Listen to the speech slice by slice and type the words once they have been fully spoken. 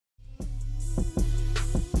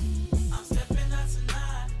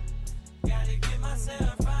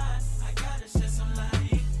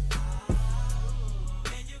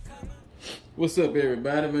What's up,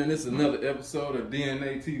 everybody, man? This is another episode of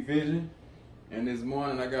DnA-Tvision. And this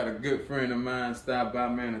morning, I got a good friend of mine stop by,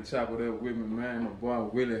 man, to chop it up with me, man. My boy,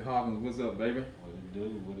 Willie Hawkins. What's up, baby? What it do?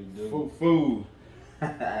 What it do?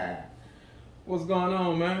 FuFu. What's going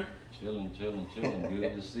on, man? Chilling.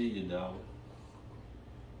 Good to see you, dog.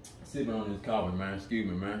 Sipping on this coffee, man. Excuse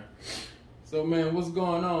me, man. So, man, what's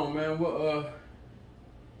going on, man? What,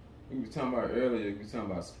 we were talking about earlier, we were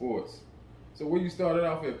talking about sports. So where you started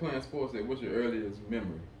off at playing sports at? What's your earliest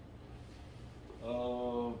memory?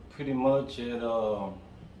 Pretty much at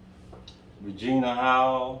Regina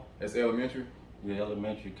Howell. That's elementary? Yeah,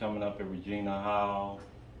 elementary, coming up at Regina Howell.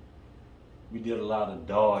 We did a lot of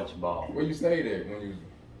dodgeball. Where you stayed at when you?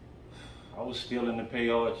 I was still in the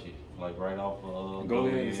Payorchi, like right off of Go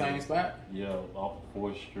in the same spot? Yeah, off of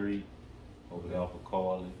 4th Street, over there off of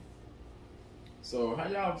Carly. So how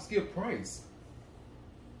y'all skip Price?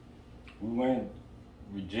 We went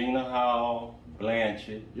Regina Howell,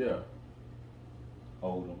 Blanchard. Yeah.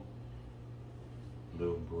 Oldham,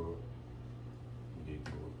 Little Brook, Big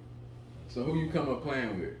Brook. So who you come up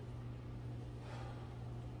playing with?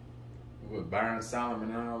 With Byron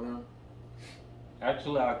Solomon and all them?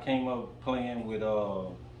 Actually, I came up playing with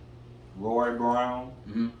Roy Brown,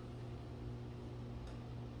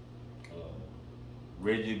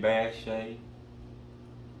 Reggie Bache,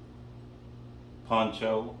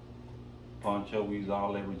 Poncho, we was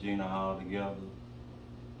all at Regina Hall together.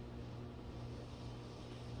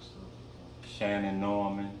 Shannon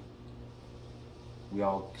Norman. We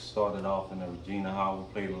all started off in the Regina Hall.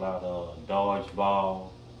 We played a lot of dodgeball.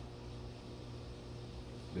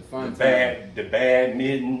 The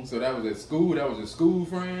badminton. So that was at school? That was your school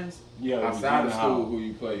friends? Yeah. Outside of school, who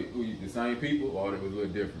you played? The same people, or it was a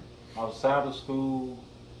little different? Outside of school,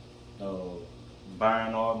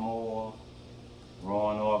 Byron Ardmore,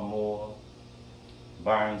 Ron Ardmore,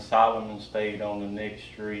 Byron Solomon stayed on the next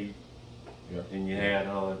street. Yeah. Then you had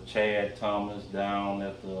Chad Thomas down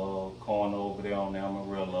at the corner over there on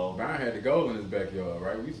Amarillo. Byron had the goal in his backyard,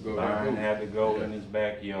 right? We used to go Byron had the goal in his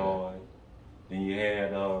backyard. Yeah. Then you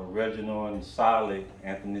had Reginald and Solid,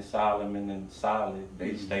 Anthony Solomon and Solid.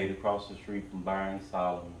 They stayed across the street from Byron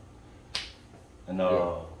Solomon. And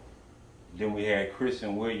then we had Chris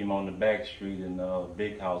and William on the back street in the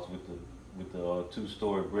big house with the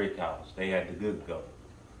 2-story brick house. They had the good go.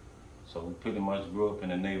 So we pretty much grew up in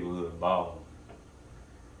the neighborhood balling.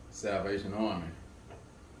 Salvation Army.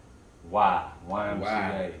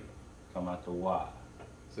 YMCA. Come out to Y.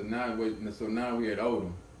 So now we at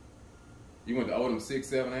Oldham. You went to Oldham 6,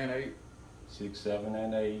 7, and 8? 6, 7,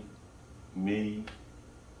 and 8. Me,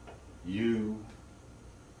 you,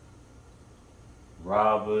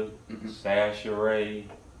 Robert, Sasha Ray,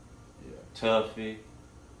 Tuffy,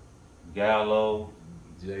 Gallo,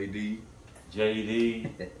 JD,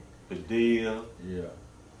 Padilla,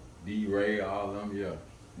 D-Ray, all of them, yeah.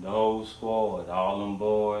 The whole squad, all them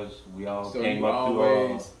boys, we all came up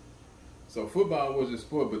through. So football was your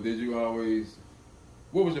sport, but did you always,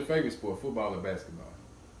 what was your favorite sport, football or basketball?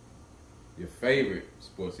 Your favorite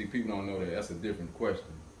sport? See, people don't know that. That's a different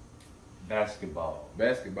question. Basketball.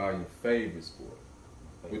 Basketball, your favorite sport.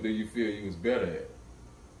 What do you feel you was better at?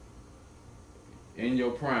 In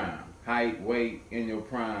your prime, height, weight, in your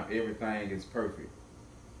prime, everything is perfect.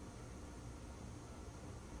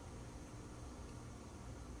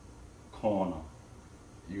 Corner.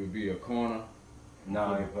 You would be a corner?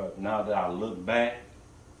 Now, now that I look back,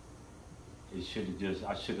 I should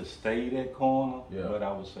have stayed at corner, but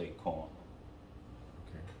I would say corner.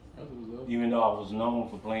 Okay. That's what's up. Even though I was known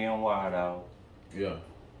for playing wide out. Yeah.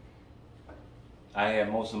 I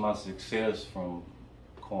had most of my success from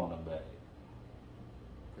cornerback.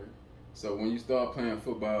 Okay. So when you started playing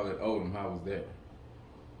football at Oldham, how was that?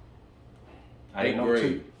 I didn't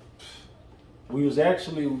know. We was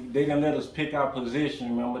actually, they didn't let us pick our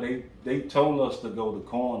position. Remember, they told us to go to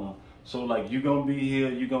corner. So like, you gonna be here,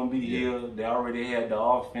 you gonna be here. They already had the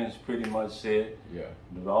offense pretty much set. Yeah.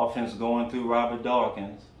 The offense going through Robert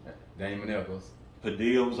Dawkins. Damon Eccles.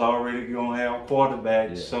 Padilla was already gonna have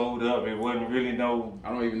quarterback sold up. It wasn't really no.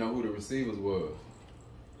 I don't even know who the receivers was.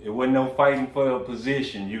 It wasn't no fighting for a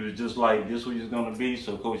position. You was just like, this was just gonna be.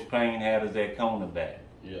 So Coach Payne had us at cornerback.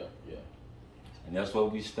 Yeah. And that's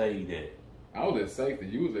what we stayed at. I was at safety.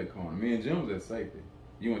 You was at corner. Me and Jim was at safety.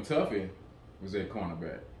 You and Tuffy was at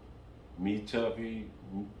cornerback. Me, Tuffy,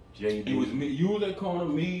 JD. It was me. You was at corner.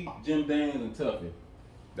 Me, Jim Dans, and Tuffy.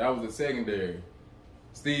 That was the secondary.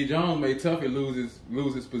 Steve Jones made Tuffy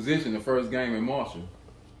lose his position the first game in Marshall.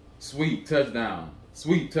 Sweet touchdown.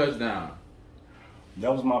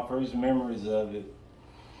 That was my first memories of it.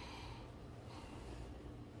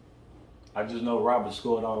 I just know Robert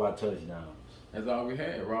scored all our touchdowns. That's all we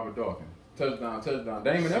had. Robert Dawkins. Touchdown.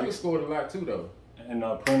 Damon Evans scored a lot too, though. And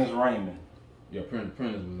Prentice Raymond. Yeah, Prentice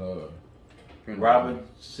was Robert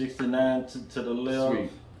 69 to the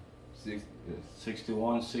left. Sweet.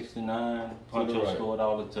 61, 69. Poncho right. scored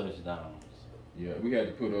all the touchdowns. Yeah, we had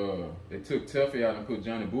to put they took Tuffy out and put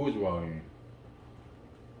Johnny Bourgeois in.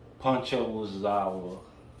 Poncho was our.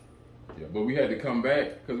 Yeah, but we had to come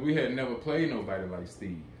back because we had never played nobody like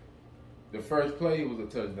Steve. The first play was a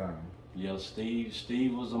touchdown. Yeah,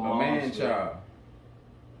 Steve was a monster. Man child.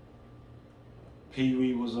 Pee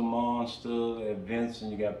Wee was a monster. At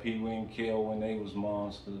Vincent, you got Pee Wee and Kel when they was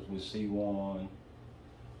monsters with C1.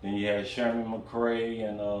 Then you had Sherman McCray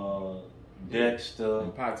and Dexter.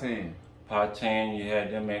 And Patan, you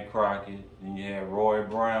had them at Crockett. Then you had Roy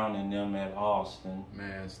Brown and them at Austin.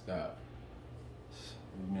 Man, stop.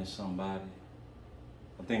 We missed somebody.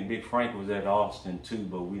 I think Big Frank was at Austin too,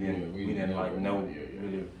 but we didn't really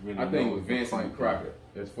I think with Vincent and Crockett,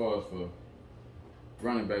 as far as for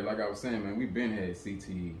running back, like I was saying, man, we been had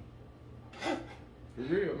CTE. For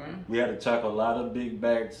real, man. We had to tackle a lot of big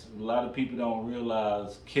backs. A lot of people don't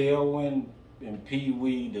realize Kelvin and Pee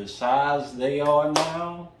Wee, the size they are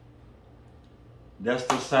now, that's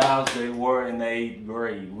the size they were in the 8th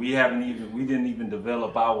grade. We didn't even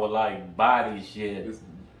develop our like bodies yet.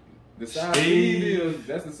 The size he is,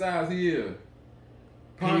 that's the size he is.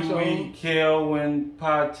 Pee Wee, Kelvin,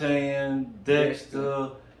 Patan,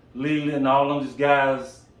 Dexter, Leland, all of these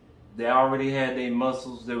guys, they already had their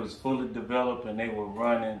muscles. They was fully developed and they were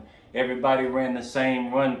running. Everybody ran the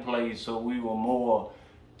same run plays, so we were more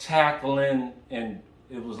tackling, and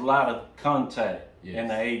it was a lot of contact in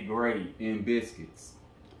the 8th grade. In biscuits.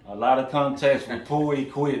 A lot of contacts with poor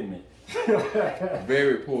equipment.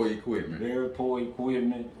 Very poor equipment. Very poor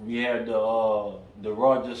equipment. We had the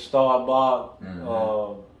Roger Starbuck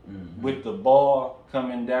with the bar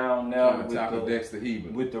coming down there with the Dexter Heber.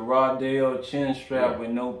 With the Rodale chin strap with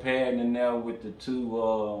no pad in there with the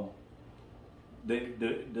two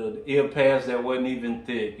the ear pads that wasn't even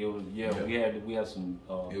thick. It was we had some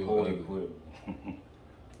poor equipment.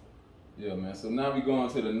 Yeah, man. So now we going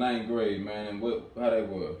to the 9th grade, man. And how they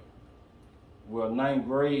were? Well, 9th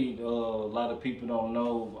grade, a lot of people don't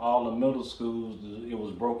know, all the middle schools, it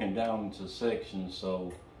was broken down into sections.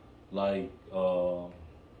 So, like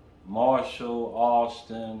Marshall,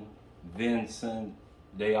 Austin, Vincent,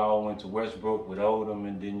 they all went to Westbrook with Odom,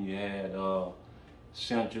 and then you had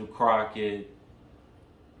Central Crockett.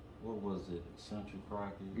 What was it? Central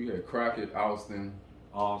Crockett. You had Crockett, Austin,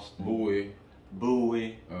 Bowie.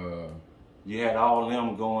 You had all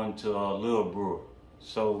them going to Little Brook.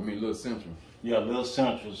 So Little Central. Yeah, Little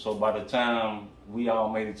Central. So by the time we all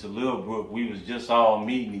made it to Little Brook, we was just all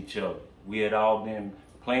meeting each other. We had all been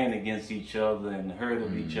playing against each other and heard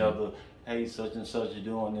of each other. Hey, such and such is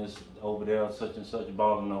doing this over there, such and such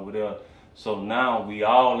balling over there. So now we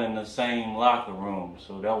all in the same locker room.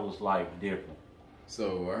 So that was like different.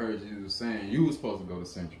 So I heard you saying you were supposed to go to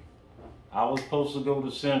Central. I was supposed to go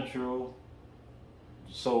to Central.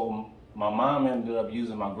 So my mom ended up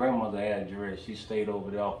using my grandmother's address. She stayed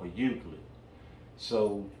over there off of Euclid.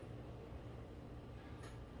 So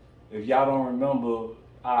if y'all don't remember,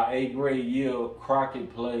 our 8th grade year,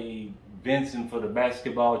 Crockett played Vincent for the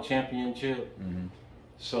basketball championship.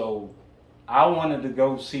 So I wanted to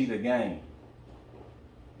go see the game.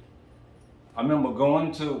 I remember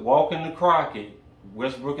walking to Crockett,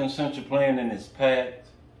 Westbrook and Central playing, and it's packed.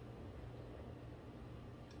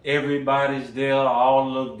 Everybody's there,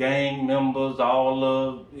 all the gang members,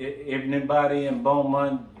 everybody in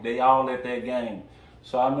Beaumont, they all at that game.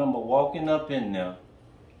 So I remember walking up in there,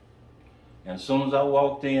 and as soon as I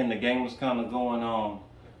walked in, the game was kind of going on.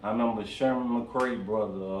 I remember Sherman McCray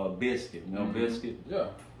brother, Biscuit, you know Biscuit? Yeah.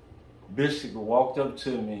 Biscuit walked up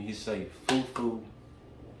to me, he said, "FuFu,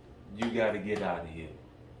 you got to get out of here."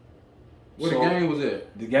 Where the game was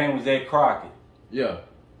at? The game was at Crockett. Yeah.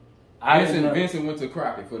 Vincent went to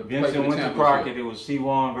Crockett for the Vincent went to Crockett. It was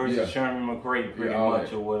C1 versus Sherman McCray, pretty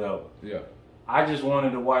much, or whatever. Yeah. I just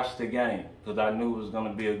wanted to watch the game because I knew it was going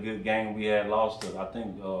to be a good game. We had lost it, I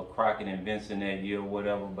think, Crockett and Vincent that year or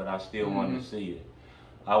whatever, but I still wanted to see it.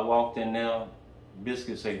 I walked in there.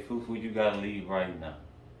 Biscuit said, "FuFu, you got to leave right now."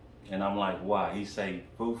 And I'm like, "Why?" He said,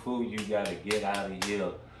 "FuFu, you got to get out of here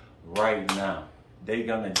right now. They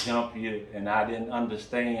going to jump you." And I didn't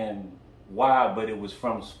understand why, but it was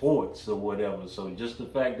from sports or whatever. So just the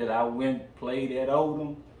fact that I played at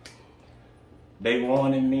Odom, they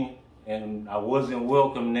wanted me, and I wasn't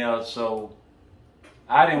welcome there. So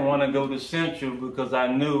I didn't want to go to Central because I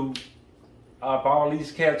knew if all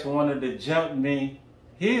these cats wanted to jump me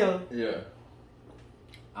here,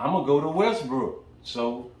 I'm going to go to Westbrook.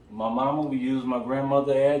 So my mama, we used my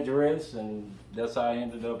grandmother's address, and that's how I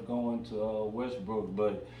ended up going to Westbrook.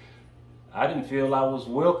 But I didn't feel I was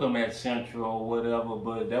welcome at Central or whatever,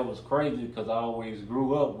 but that was crazy because I always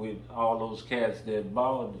grew up with all those cats that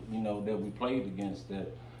balled, that we played against that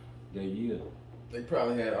year. They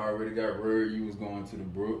probably had already got word you was going to the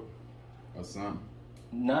Brook or something.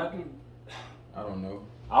 I don't know.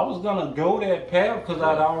 I was gonna go that path because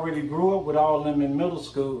I'd already grew up with all of them in middle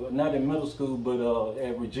school, not in middle school, but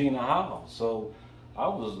at Regina Hall. So I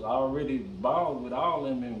was already balled with all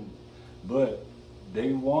of them, but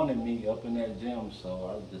they wanted me up in that gym, so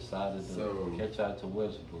I decided to catch out to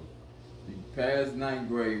Westbrook. You passed 9th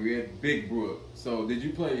grade, we had Big Brook. So did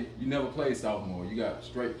you play, you never played sophomore, you got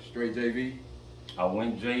straight JV? I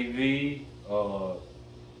went JV,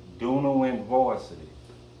 Duna went varsity.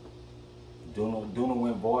 Duna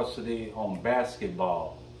went varsity on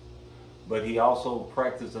basketball, but he also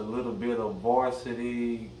practiced a little bit of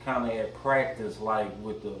varsity, kind of at practice, like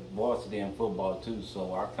with the varsity and football too.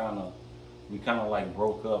 So we kind of like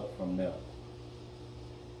broke up from there.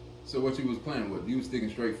 So what you was playing with? You was sticking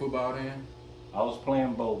straight football then? I was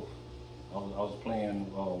playing both. I was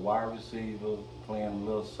playing wide receiver, playing a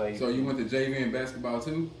little safety. So you went to JV and basketball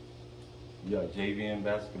too? Yeah, JV and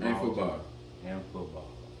basketball. And football? Too. And football.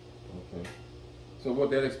 Okay. So what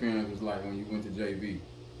that experience was like when you went to JV?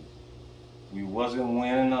 We wasn't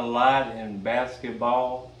winning a lot in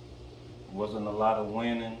basketball. Wasn't a lot of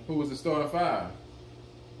winning. Who was the starting five?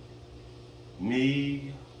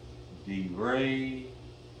 Me, D-Ray,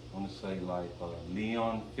 I want to say like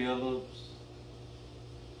Leon Phillips,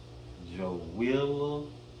 Joe Wheeler.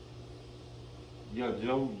 Yeah,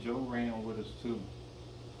 Joe ran with us too.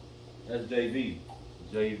 That's JV.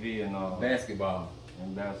 JV and basketball.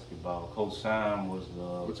 In basketball. Coach Sam was the...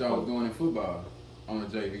 What y'all was doing in football on the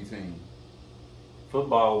JV team?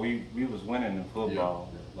 Football, we was winning in football.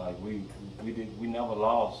 Yeah. Like we never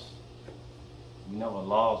lost. We never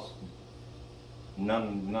lost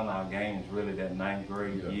none of our games really that 9th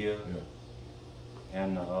grade year. Yeah.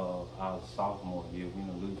 And our sophomore year, we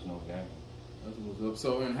didn't lose no game. That's what's up.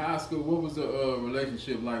 So in high school, what was the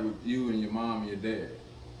relationship like with you and your mom and your dad?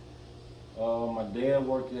 My dad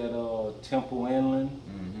worked at Temple Inland.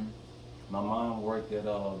 Mm-hmm. My mom worked at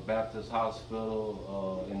Baptist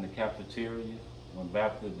Hospital in the cafeteria. When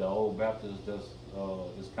the old Baptist is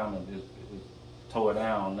kind of tore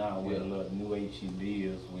down now where the new HEB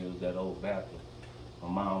is. We was that old Baptist. My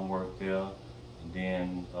mom worked there, and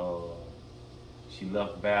then she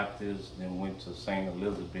left Baptist, then went to St.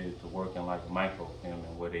 Elizabeth to work in like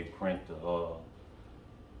microfilming where they print the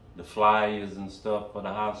flyers and stuff for the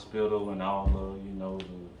hospital and all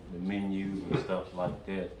the menus and stuff like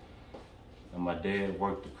that. And my dad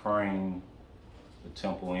worked the crane at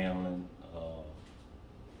Temple Inland,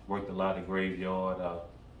 worked a lot of graveyard.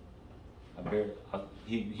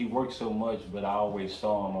 He worked so much, but I always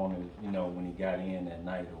saw him on it, when he got in at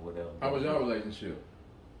night or whatever. How was your relationship?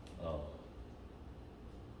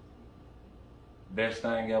 Best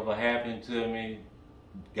thing ever happened to me.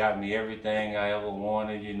 Got me everything I ever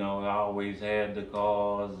wanted, I always had the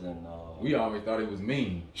cars and we always thought it was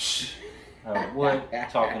mean. What?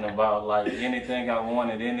 Talking about like anything I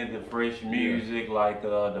wanted, any of the fresh music, like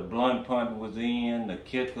the blunt punt was in, the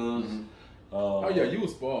kickers. Mm-hmm. Oh yeah, you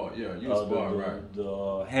was spoiled. Yeah, you was spoiled, right?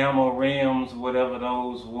 The hammer rims, whatever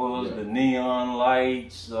those was, the neon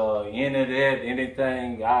lights, any of that,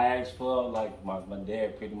 anything I asked for, like my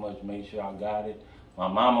dad pretty much made sure I got it. My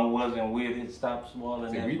mama wasn't with it. Stop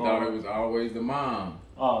spoiling that. We thought it was always the mom.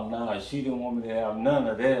 Oh no, she didn't want me to have none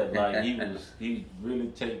of that. Like he really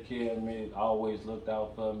take care of me. Always looked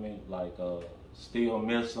out for me. Like still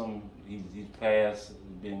miss him. He's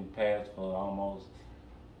been passed for almost,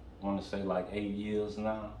 I want to say like 8 years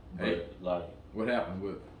now. But like, what happened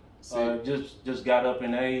with? Just got up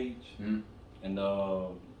in age, and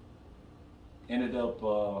ended up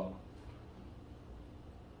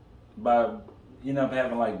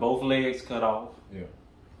having like both legs cut off. Yeah.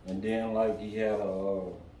 And then like he had a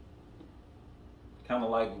kind of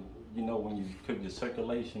like when you put your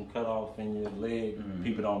circulation cut off in your leg,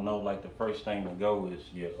 people don't know like the first thing to go is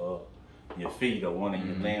your feet or one of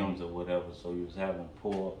your limbs or whatever. So he was having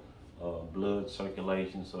poor blood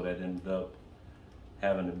circulation, so that ended up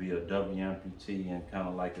having to be a double amputee and kind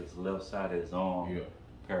of like his left side of his arm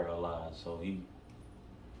paralyzed. So he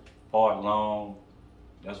fought long.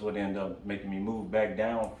 That's what ended up making me move back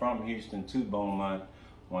down from Houston to Beaumont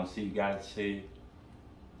once he got sick.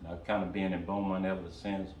 And I've kind of been in Beaumont ever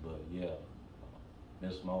since, but yeah,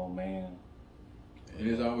 miss my old man. And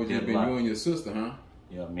it's always just been you and your sister, huh?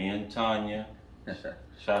 Yeah, me and Tanya.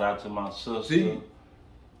 Shout out to my sister.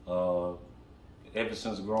 ever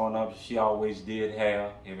since growing up, she always did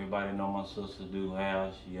hair. Everybody know my sister do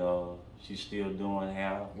hair. She's still doing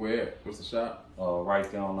hair. Where? What's the shop? Right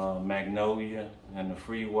there on Magnolia and the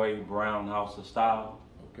freeway, Brown House of Style.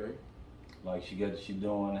 Okay. Like she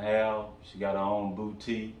doing hair. She got her own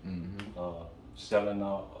boutique, selling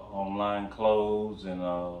online clothes and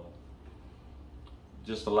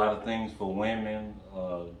just a lot of things for women,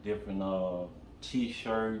 different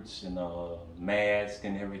T-shirts and masks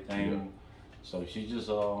and everything. Yeah. So she's just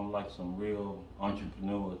on like some real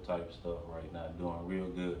entrepreneur type stuff right now, doing real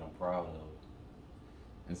good. I'm proud of it.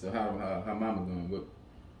 And so how mama doing?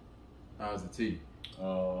 How's the tea?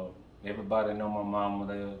 Everybody know my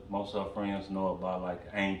mama. Most of her friends know about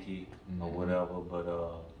like Anki or whatever, but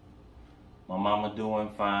my mama doing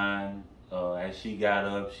fine. As she got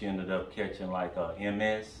up, she ended up catching like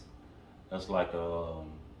MS. That's like a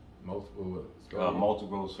multiple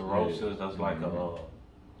sclerosis. Yeah. That's like a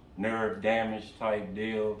nerve damage type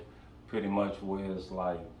deal. Pretty much where it's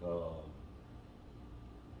like,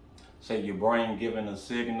 say your brain giving a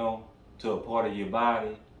signal to a part of your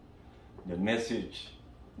body, the message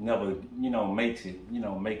never, make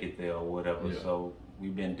it there or whatever. Yeah. So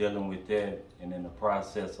we've been dealing with that, and in the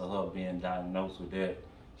process of her being diagnosed with that,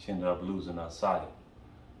 she ended up losing her sight.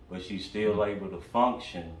 But she's still able to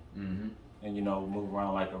function and, move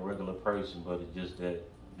around like a regular person, but it's just that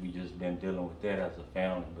we just been dealing with that as a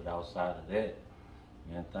family. But outside of that,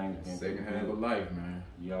 man, things been second half of life, man.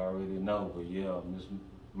 You already know, but yeah, Miss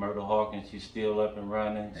Myrtle Hawkins, she's still up and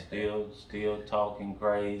running, still talking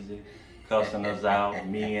crazy, cussing us out,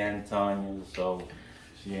 me and Tanya, so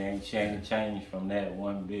she ain't changed from that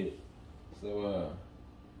one bit. So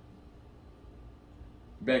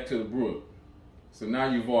back to the Brook. So now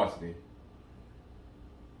you varsity.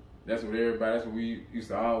 That's what we used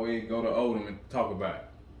to always go to Oldham and talk about.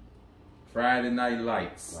 Friday Night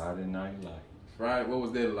Lights. Friday Night Lights. What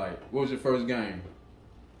was that like? What was your first game?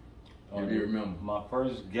 If you remember. My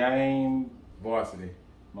first game varsity.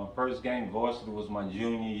 My first game varsity was my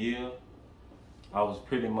junior year. I was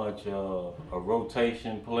pretty much a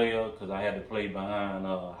rotation player because I had to play behind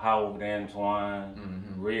Howard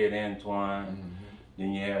Antoine, Red Antoine.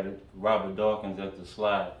 Then you had Robert Dawkins at the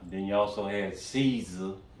slot. Then you also had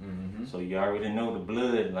Caesar. So you already know the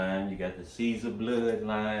bloodline. You got the Caesar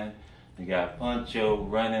bloodline. You got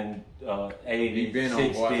Puncho running 80, he been 60.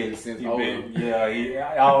 On varsity since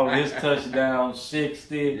all his touchdowns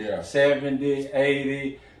 60, 70,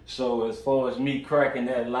 80. So as far as me cracking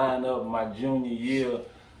that lineup my junior year,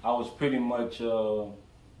 I was pretty much,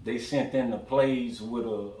 they sent in the plays with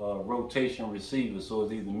a rotation receiver, so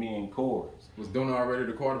it's either me and Corey. Was Dannan already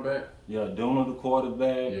the quarterback? Yeah, Dannan the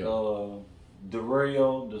quarterback. Yeah.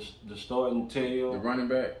 Darrell, the starting tail. The running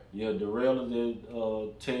back? Yeah, Darrell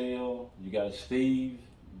the tail. You got Steve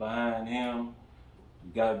behind him.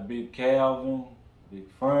 You got Big Calvin, Big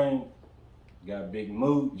Frank. You got Big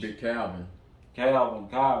Mooch. Big Calvin.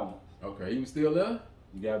 Calvin. Okay, he was still there?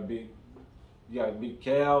 You got Big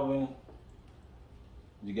Calvin.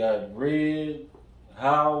 You got Red,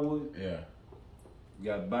 Howard. Yeah. You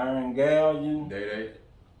got Byron Gallion. Day.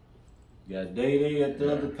 You got Day at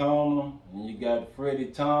the other corner. And you got Freddie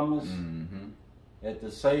Thomas at the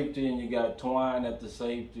safety, and you got Twine at the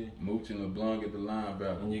safety. Mooch and LeBlanc at the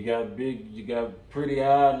linebacker. And you got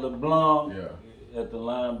Pretty-Eyed LeBlanc at the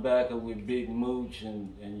linebacker with Big Mooch,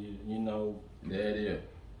 and you know. That is.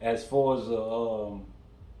 As far as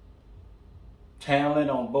talent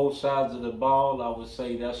on both sides of the ball, I would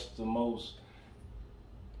say that's the most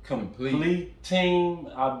complete team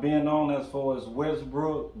I've been on as far as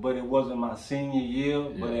Westbrook, but it wasn't my senior year.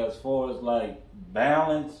 Yeah. But as far as like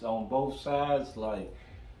balance on both sides, like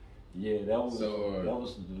that was the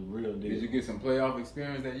real deal. Did you get some playoff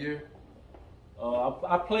experience that year?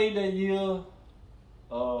 I played that year.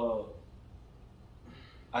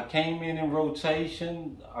 I came in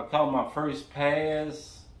rotation. I caught my first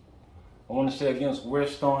pass, I want to say against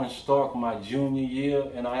West Orange Stark my junior year,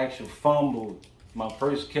 and I actually fumbled. My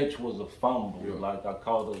first catch was a fumble. Yeah. Like I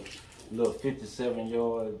caught a little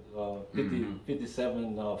 57-yard,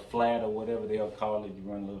 57 flat or whatever they'll call it. You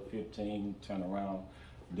run a little 15, turn around,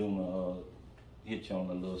 doing a hit you on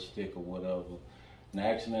a little stick or whatever. And I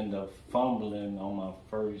actually ended up fumbling on my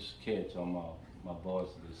first catch on my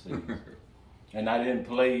varsity season. And I didn't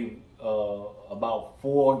play about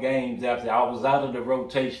 4 games after. I was out of the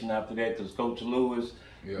rotation after that because Coach Lewis,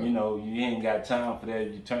 you ain't got time for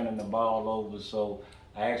that. You're turning the ball over. So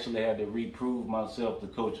I actually had to reprove myself to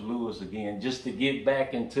Coach Lewis again just to get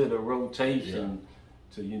back into the rotation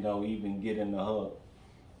to, even get in the hub.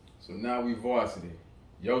 So now we varsity.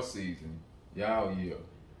 Your season, y'all year.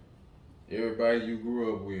 Everybody you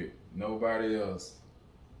grew up with Nobody else.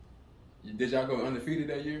 Did y'all go undefeated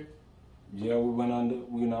that year? Yeah, we went under.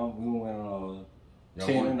 We went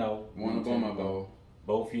 10-0. Won the Beaumont Bowl.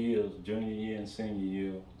 Both years, junior year and senior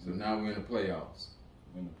year. So now we're in the playoffs.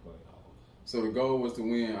 In the playoffs. So the goal was to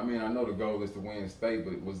win. I mean, I know the goal is to win state,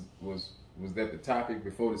 but was that the topic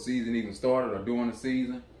before the season even started or during the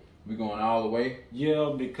season? We going all the way?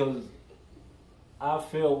 Yeah, because I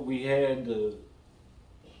felt we had the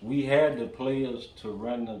players to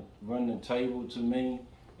run the table to me,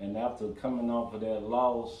 and after coming off of that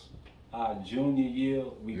loss, our junior year,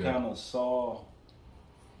 we kind of saw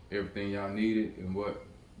everything y'all needed and what?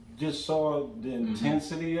 Just saw the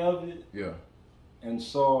intensity of it. Yeah. And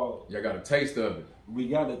saw y'all got a taste of it. We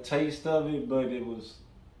got a taste of it, but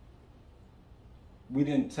we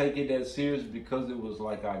didn't take it that serious because it was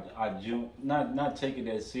like not take it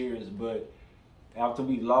that serious, but after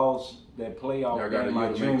we lost that playoff game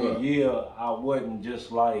my junior year, I wasn't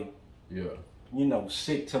just like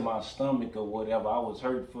sick to my stomach or whatever. I was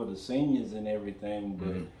hurt for the seniors and everything,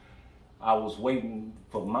 but I was waiting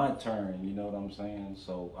for my turn, you know what I'm saying?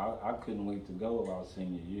 So I couldn't wait to go our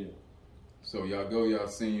senior year. So y'all go y'all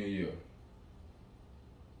senior year.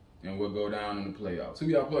 And we'll go down in the playoffs. Who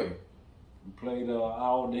y'all play? We played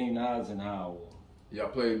Aldine Eisenhower. Y'all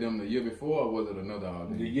played them the year before, or was it another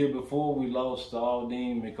Aldine? The year before, we lost to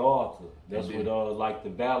Aldine MacArthur. That's with like the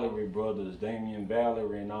Valerie brothers, Damian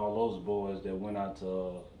Valerie, and all those boys that went out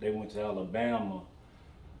to they went to Alabama.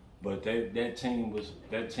 But that team was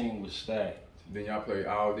stacked. Then y'all played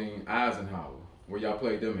Aldine Eisenhower. Where y'all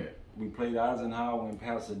played them at? We played Eisenhower in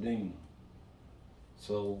Pasadena.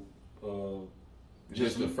 So.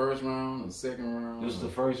 Just the first round, the second round? Just the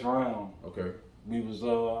first round. Okay. We was,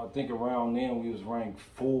 I think around then we was ranked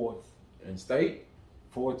 4th. In state?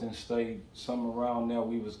 4th in state. Somewhere around there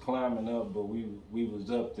we was climbing up, but we was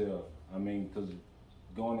up there. I mean, because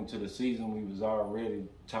going into the season we was already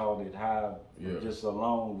touted high, just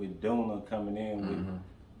along with Duna coming in, with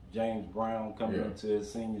James Brown coming into his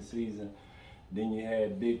senior season. Then you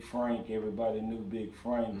had Big Frank. Everybody knew Big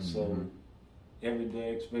Frank, so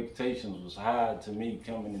everyday expectations was high to me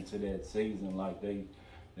coming into that season. Like they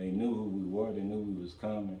knew who we were, they knew we was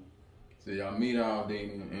coming. So y'all meet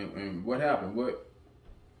Aldine, and what happened? What?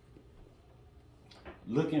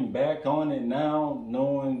 Looking back on it now,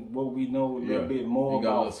 knowing what we know a little bit more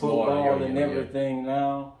about football and everything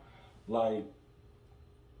now, like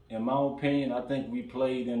in my opinion, I think we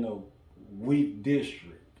played in a weak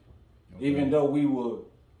district. Even though we were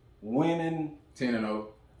winning 10-0.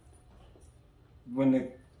 When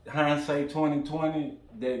the hindsight 2020,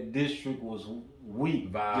 that district was weak.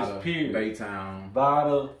 Vada, just period. Baytown.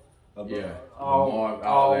 Vada,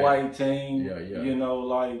 all white team. You know,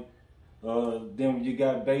 like then you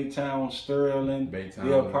got Baytown, Sterling.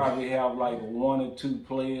 They'll probably have like 1 or 2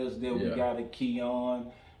 players that we got to key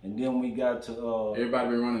on, and then we got to everybody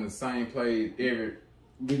been running the same play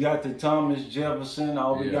We got to Thomas Jefferson.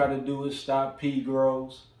 All we got to do is stop P.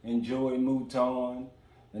 Groves and Joey Mouton.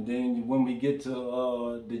 And then when we get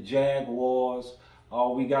to the Jaguars,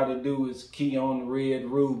 all we got to do is key on Red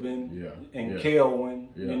Rubin and Kelvin.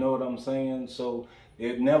 You know what I'm saying? So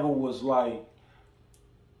it never was like,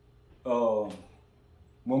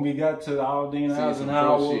 when we got to the Aldine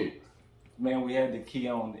Eisenhower, man, we had to key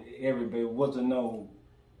on everybody. It wasn't no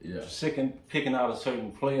picking out a certain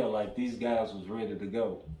player. Like, these guys was ready to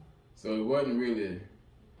go. So it wasn't really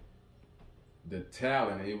the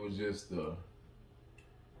talent. It was just the...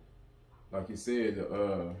 Like you said,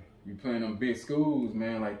 you playing them big schools,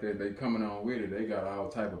 man, like that. They coming on with it. They got all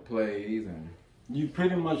type of plays, and you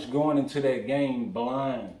pretty much going into that game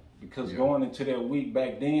blind, because going into that week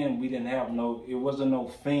back then, we didn't have it wasn't no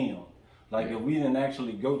film. Like if we didn't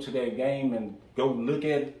actually go to that game and go look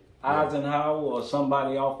at Eisenhower or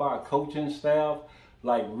somebody off our coaching staff,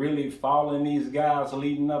 like really following these guys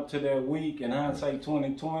leading up to that week, in hindsight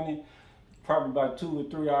 2020, probably about 2 or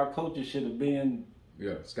 3 of our coaches should have been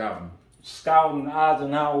scouting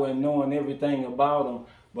Eisenhower and knowing everything about him.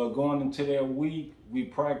 But going into that week, we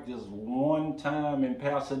practiced one time in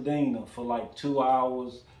Pasadena for like 2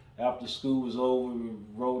 hours. After school was over, we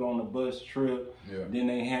rode on a bus trip. Then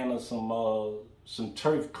they handled some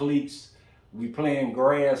turf cleats. We playing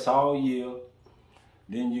grass all year.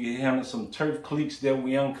 Then you handle some turf cleats that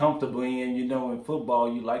we uncomfortable in. You know, in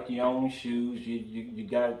football, you like your own shoes. You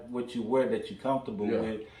got what you wear that you're comfortable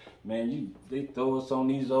with. Man, they throw us on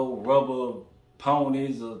these old rubber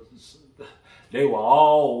ponies. They were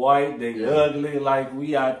all white. They ugly. Like,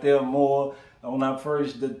 we out there more on our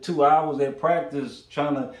first 2 hours at practice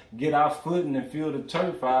trying to get our footing and feel the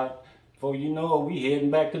turf out. Before you know it, we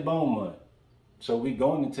heading back to Beaumont. So we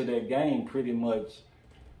going into that game pretty much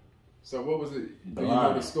So what was it? Do you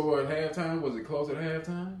know the score at halftime? Was it close at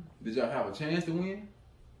halftime? Did y'all have a chance to win?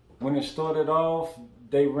 When it started off,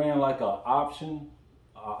 they ran like option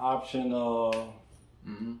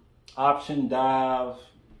dive,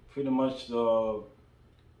 pretty much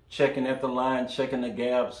checking at the line, checking the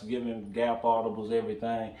gaps, giving gap audibles,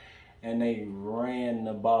 everything, and they ran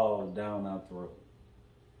the ball down our throat.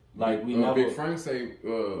 Like we never. Big Frank say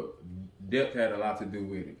depth had a lot to do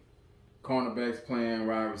with it. Cornerbacks playing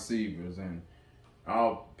wide receivers and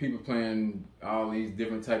all people playing all these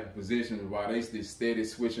different type of positions while they just steady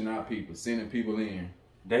switching out people, sending people in.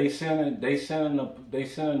 They sending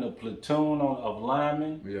a platoon of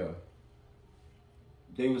linemen. Yeah.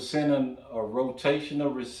 They were sending a rotation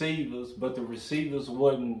of receivers, but the receivers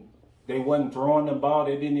wasn't throwing the ball.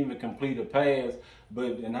 They didn't even complete a pass.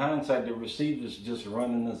 But in hindsight, the receivers just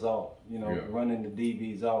running us off, running the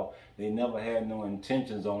DBs off. They never had no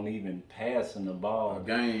intentions on even passing the ball. A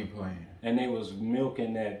game plan. And they was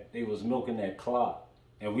milking that clock.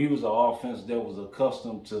 And we was an offense that was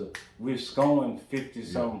accustomed to, we're scoring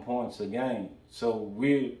 50-something points a game. So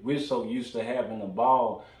we're so used to having the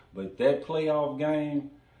ball. But that playoff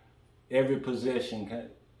game, every possession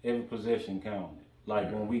counted.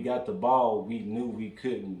 Like when we got the ball, we knew we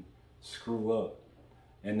couldn't screw up.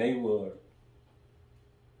 And they knew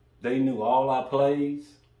all our plays.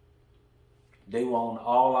 They were on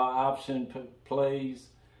all our option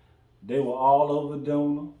plays. They were all over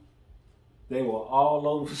Duna. They were all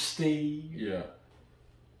over Steve. Yeah.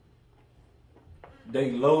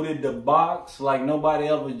 They loaded the box like nobody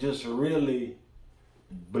ever just really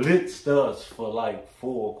blitzed us for like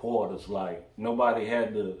 4 quarters. Like nobody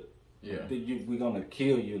had to. Yeah. We're gonna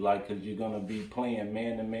kill you, like, cause you're gonna be playing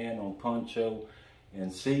man to man on Poncho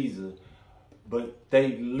and Caesar, but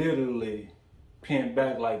they literally pinned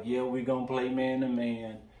back like, yeah, we're gonna play man to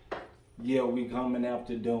man. Yeah, we coming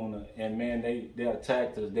after Duna, and man, they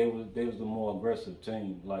attacked us. They was the more aggressive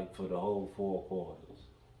team, like for the whole 4 quarters.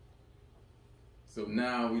 So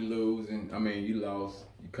now we lose, and I mean, you lost,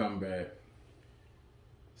 you come back.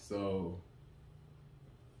 So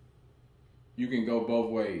you can go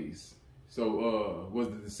both ways. So was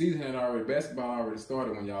the season had already, basketball already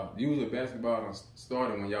started when y'all, usually basketball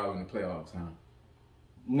started when y'all in the playoff time?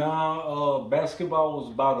 Nah, basketball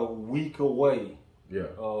was about a week away.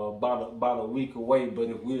 Yeah. About a week away, but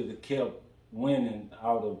if we'd have kept winning,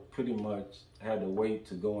 I would have pretty much had to wait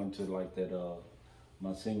to go into like that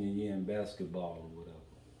my senior year in basketball or whatever.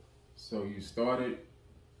 So you started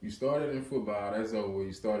in football, that's over,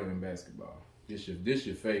 you started in basketball. This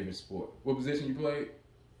your favorite sport. What position you played?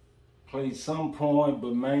 Played some point,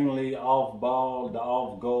 but mainly off ball, the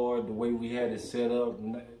off guard, the way we had it set up.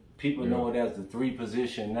 People know it as the 3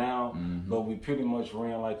 position now, but we pretty much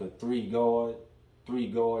ran like a 3 guard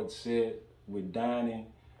set with Dannan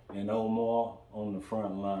and Omar on the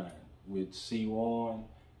front line, with C1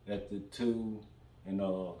 at the 2 and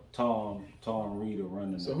Tom Reeder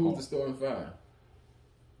running. So who's the starting 5?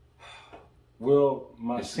 Well,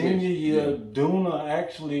 my senior year, Duna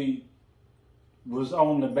actually was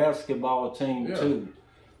on the basketball team too.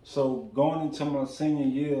 So going into my senior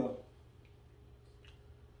year,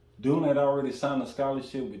 Duna had already signed a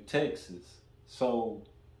scholarship with Texas. So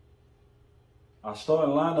our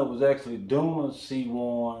starting lineup was actually Duna,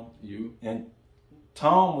 C1, and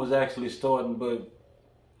Tom was actually starting, but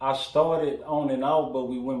I started on and off, but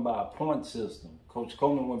we went by a point system. Coach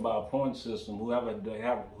Coleman went by a point system. Whoever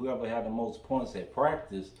had the most points at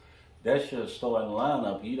practice, that's your starting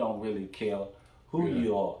lineup. You don't really care who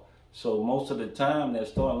you are. So most of the time, that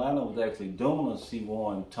starting lineup was actually Duna,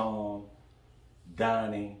 C1, Tom,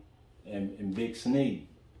 Donnie, and Big Sneed.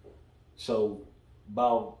 So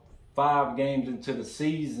about 5 games into the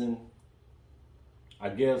season, I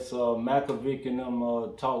guess Makovic and them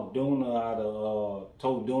talked Duna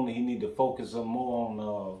told Duna he need to focus more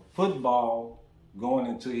on football going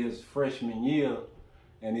into his freshman year,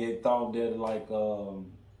 and they thought that like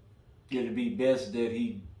it'd be best that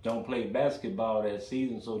he don't play basketball that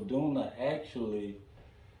season. So Duna actually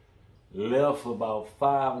left about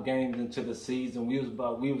 5 games into the season. We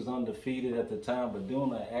was undefeated at the time, but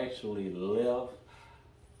Duna actually left.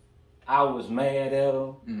 I was mad at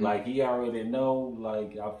him. Like, he already know.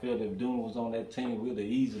 Like, I felt if Duna was on that team, we'd have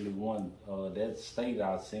easily won that state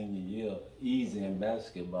our senior year, easy in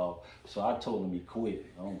basketball. So I told him he quit.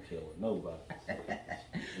 I don't care what nobody.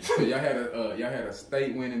 So y'all had a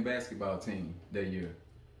state winning basketball team that year.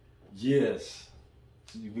 Yes,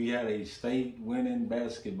 we had a state winning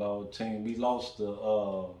basketball team. We lost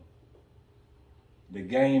the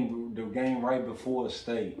game right before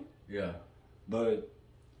state. Yeah, but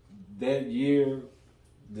that year,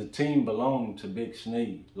 the team belonged to Big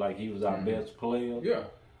Sneed. Like, he was our best player. Yeah.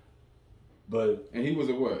 And he was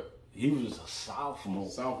a what? He was a sophomore.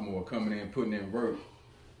 Sophomore coming in, putting in work.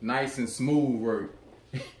 Nice and smooth work.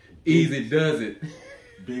 Easy does it.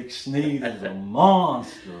 Big Sneed is a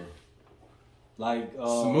monster. Like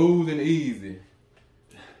smooth and easy.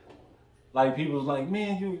 Like, people was like,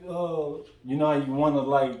 man, you know how you want to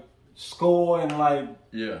like score and like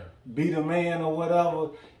beat a man or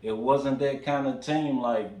whatever. It wasn't that kind of team.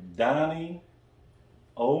 Like, Donnie,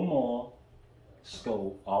 Omar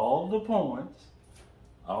scored all the points.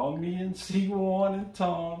 All me and C1 and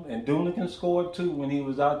Tom, and Duna can score too when he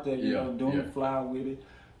was out there, you know, Duna fly with it.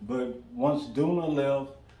 But once Duna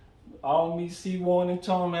left, all me, C1 and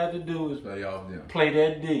Tom had to do is play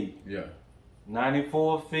that D. Yeah.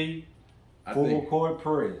 94 feet, full court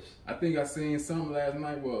press. I think I seen something last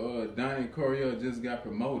night where Donnie Courier just got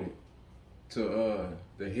promoted to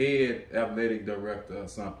the head athletic director or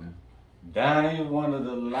something. Donnie, one of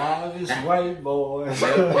the loudest white boys.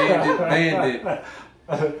 Bandit.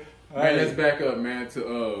 Man, let's back up, man,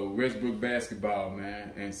 to Westbrook basketball,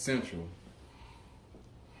 man, and Central.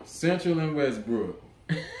 Central and Westbrook.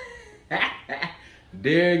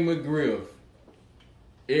 Derek McGriff,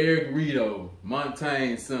 Eric Rito,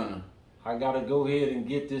 Montaigne's son. I gotta go ahead and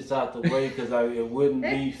get this out the way because it wouldn't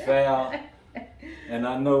be foul. And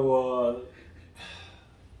I know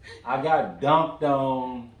I got dunked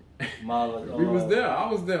on. We was there.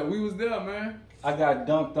 I was there. We was there, man. I got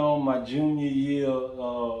dunked on my junior year.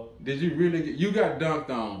 Did you really? You got dunked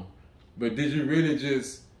on, but did you really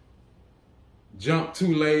just jump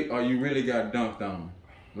too late, or you really got dunked on?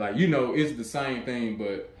 Like, you know, it's the same thing,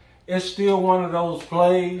 but it's still one of those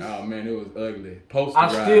plays. Oh man, it was ugly. Posterized.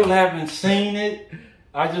 I still haven't seen it.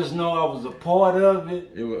 I just know I was a part of it.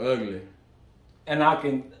 It was ugly, and I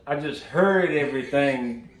just heard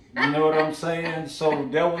everything. You know what I'm saying? So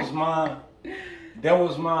that was my.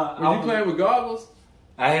 Were you playing with goggles?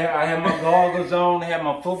 I had my goggles on, I had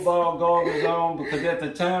my football goggles on, because at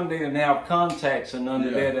the time they didn't have contacts or none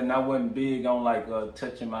of that, and I wasn't big on like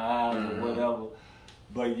touching my eyes or whatever.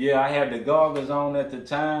 But yeah, I had the goggles on at the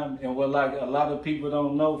time, and what like a lot of people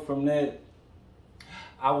don't know from that,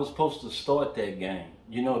 I was supposed to start that game.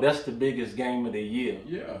 You know, that's the biggest game of the year.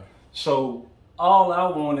 Yeah. So all I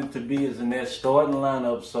wanted to be is in that starting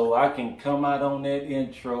lineup so I can come out on that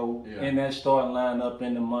intro in that starting lineup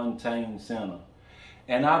in the Montaigne Center.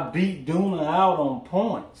 And I beat Duna out on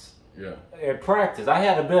points at practice. I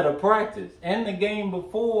had a better practice. And the game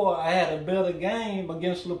before, I had a better game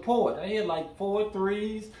against LaPorte. I hit like 4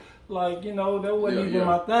 threes. Like, you know, that wasn't even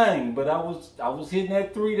my thing. But I was hitting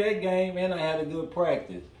that 3 that game, and I had a good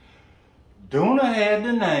practice. Duna had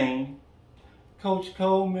the name. Coach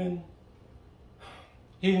Coleman,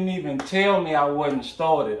 he didn't even tell me I wasn't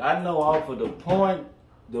started. I know off of the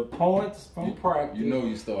points from practice. You know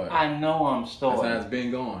you started. I know I'm starting. That's how it's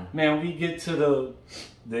been going. Man, we get to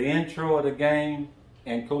the intro of the game,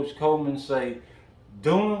 and Coach Coleman say,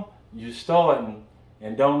 Duna, you starting,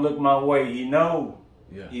 and don't look my way. He know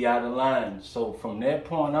he out of line. So from that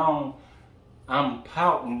point on, I'm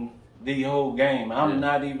pouting the whole game. I'm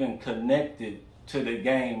not even connected to the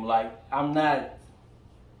game. Like, I'm not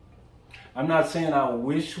saying I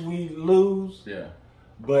wish we lose,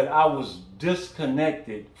 but I was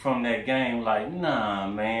disconnected from that game. Like, nah,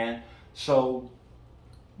 man. So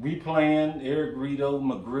we playing Eric Rito,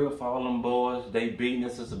 McGriff, all them boys. They beating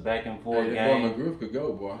us. It's a back and forth game. Boy, McGriff could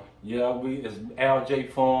go, boy. Yeah, it's Al.J.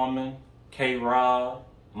 Foreman, K-Rod,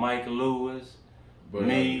 Mike Lewis, but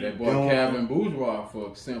me, that boy Calvin Bourgeois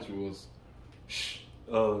for Central was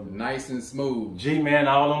nice and smooth. Man,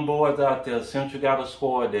 all them boys out there, Central got a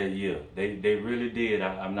squad that year. They really did.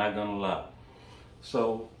 I'm not gonna lie.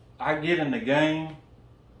 So I get in the game.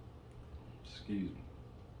 Excuse me.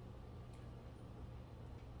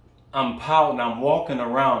 I'm pouting. I'm walking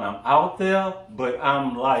around. I'm out there, but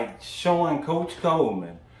I'm like showing Coach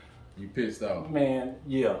Coleman. You pissed off, man?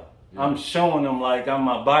 Yeah. I'm showing him like I'm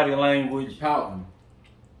my body language. Pouting.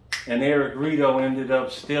 And Eric Rito ended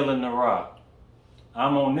up stealing the rock.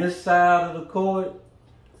 I'm on this side of the court.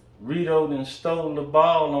 Rito then stole the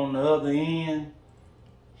ball on the other end.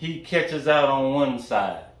 He catches out on one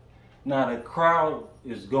side. Now the crowd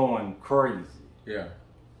is going crazy. Yeah.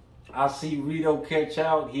 I see Rito catch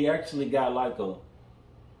out. He actually got like I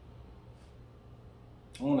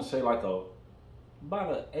want to say like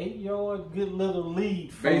about an 8-yard good little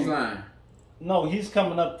lead. Baseline. No, he's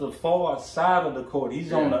coming up the far side of the court.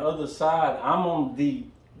 He's on the other side. I'm on the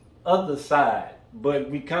other side. But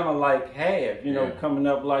we kind of like half, you know, coming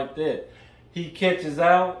up like that. He catches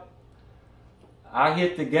out. I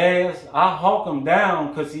hit the gas. I hawk him down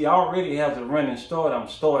because he already has a running start. I'm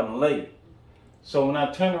starting late. So when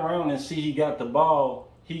I turn around and see he got the ball,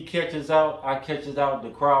 he catches out. I catches out. The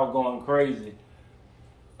crowd going crazy.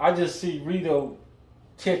 I just see Rito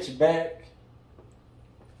catch back.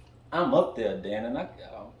 I'm up there, Dannan.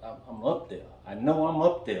 I'm up there. I know I'm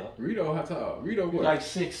up there. Rito, how tall? Rito what? Like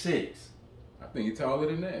 6'6". I think he's taller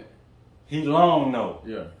than that. He long though.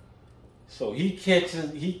 Yeah. So he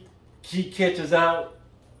catches out.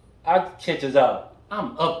 I catches out.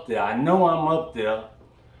 I'm up there. I know I'm up there.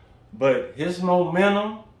 But his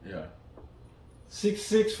momentum. Yeah.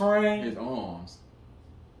 6'6" frame. His arms.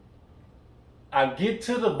 I get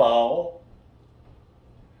to the ball.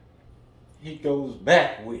 He goes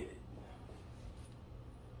back with it.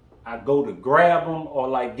 I go to grab him or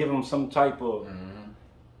like give him some type of.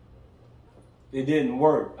 It didn't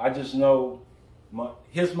work. I just know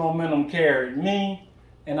his momentum carried me,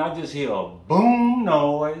 and I just hear a boom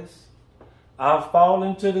noise. I fall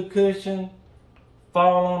into the cushion,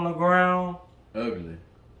 fall on the ground. Ugly.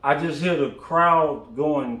 I just hear the crowd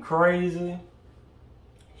going crazy.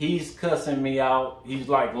 He's cussing me out. He's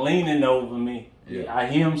like leaning over me. Yeah. I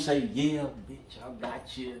hear him say, "Yeah, bitch, I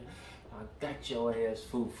got you. I got your ass,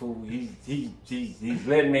 FuFu." He's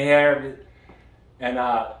letting me have it, and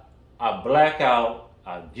I black out.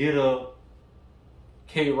 I get up.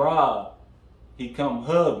 K-Rob, he come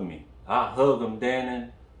hug me. I hug him,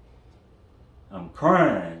 Dannan. I'm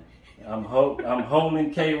crying. I'm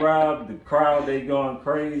holding K-Rob. The crowd, they going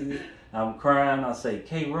crazy. I'm crying. I say,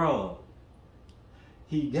 "K-Rob,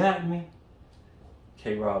 he got me."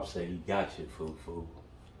 K-Rob say, "He got you, FuFu."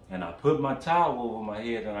 And I put my towel over my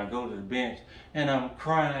head and I go to the bench and I'm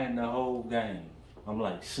crying the whole game. I'm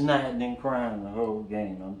like snotting and crying the whole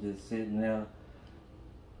game. I'm just sitting there,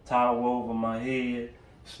 towel over my head,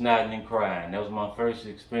 snotting and crying. That was my first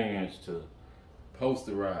experience to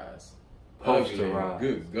posterize. Posterize.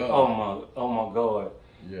 Good God. Oh my God.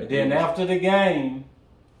 Yeah, and then after the game,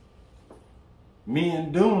 me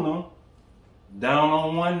and Duna down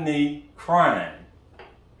on one knee crying.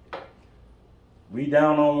 We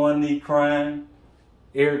down on one knee crying.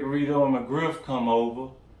 Eric Rito and McGriff come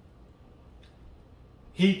over.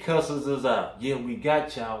 He cusses us out. "Yeah, we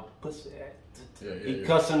got y'all." He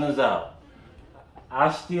cussing us out.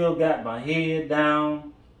 I still got my head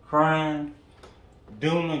down, crying.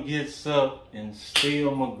 Duna gets up and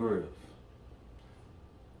steal McGriff.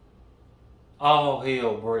 All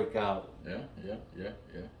hell break out. Yeah.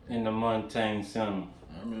 In the Montaigne Center.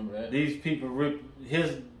 I remember that. These people rip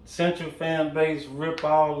his Central fan base, rip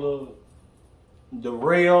all the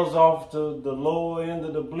rails off the lower end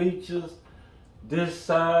of the bleachers. This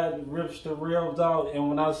side rips the rails out, and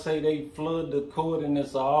when I say they flood the court and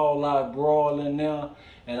it's an all-out brawl in there,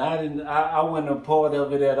 and I wasn't a part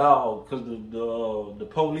of it at all because the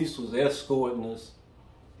police was escorting us,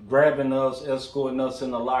 grabbing us, escorting us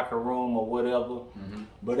in the locker room or whatever.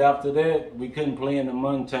 But after that, we couldn't play in the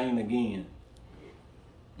Montaigne again.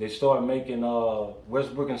 They started making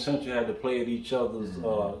Westbrook and Central had to play at each other's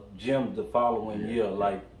gyms the following year.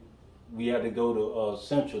 Like we had to go to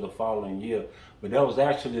Central the following year, but that was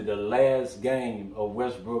actually the last game of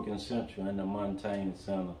Westbrook and Central in the Montaigne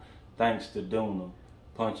Center, thanks to Duna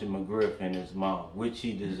punching McGriff in his mouth, which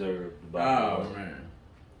he deserved. Oh man,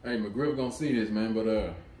 hey, McGriff gonna see this, man.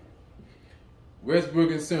 But Westbrook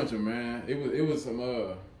and Central, man, it was some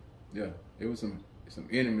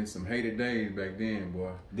enemies, some hated days back then,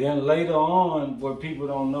 boy. Then later on, what people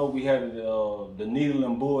don't know, we had the Needle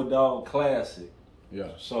and Bulldog Classic.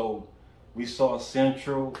 Yeah. So we saw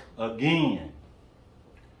Central again.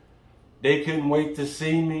 They couldn't wait to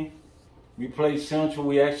see me. We played Central.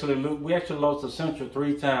 We actually lost to Central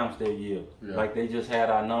 3 times that year. Yeah. Like they just had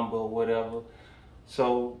our number or whatever.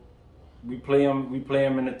 So we play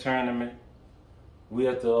them in the tournament. We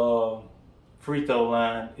at the free throw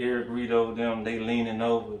line, Eric Rito, them, they leaning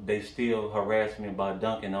over. They still harass me about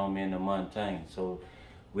dunking on me in the Montaigne. So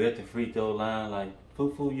we at the free throw line, like,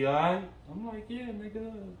 "FuFu, you alright?" I'm like, "Yeah,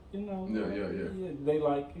 nigga, you know." Yeah. They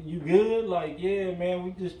like, "You good?" Like, "Yeah, man,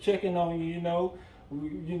 we just checking on you, you know.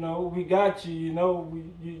 We got you, you know.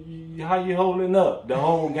 How you holding up?" The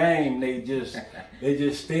whole game, they just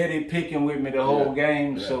steady picking with me the whole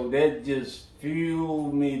game. Yeah. So that just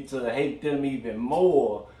fueled me to hate them even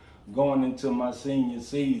more going into my senior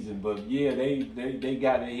season. But yeah, they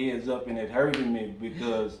got their heads up, and it hurted me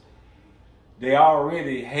because they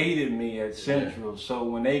already hated me at Central. Yeah. So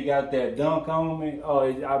when they got that dunk on me,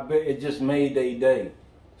 I bet it just made their day.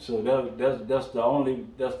 So that's the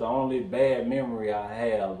only bad memory I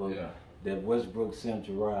have of that Westbrook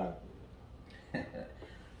Central rivalry.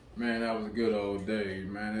 Man, that was a good old day,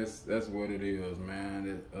 man. That's what it is,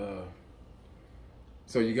 man.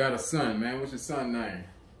 So you got a son, man. What's your son's name?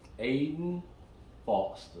 Aiden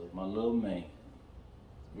Foster, my little man.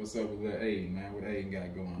 What's up with that Aiden, man? What Aiden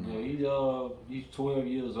got going on? Yeah, he's 12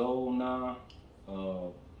 years old now.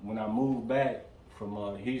 When I moved back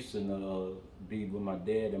from Houston to be with my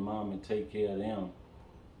dad and mom and take care of them,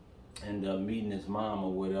 and meeting his mom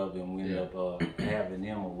or whatever, and we ended up having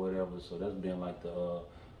him or whatever. So that's been like the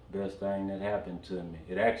best thing that happened to me.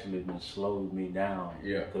 It actually been slowed me down,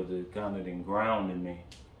 because it kind of been grounded me,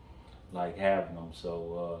 like having him.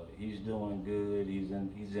 So he's doing good. He's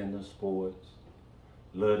in the sports.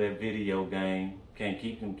 Love that video game. Can't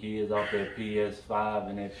keep them kids off that PS5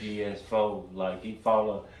 and that PS4. Like he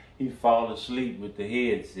fall asleep with the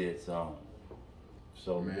headsets on.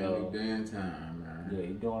 So man, big damn time, man. Yeah,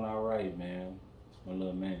 he doing all right, man. It's my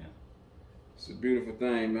little man. It's a beautiful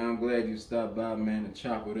thing, man. I'm glad you stopped by, man, to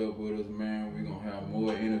chop it up with us, man. We're gonna have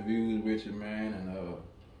more interviews with you, man. And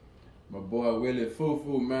my boy Willie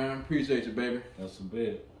FuFu, man. Appreciate you, baby. That's a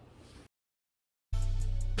bit.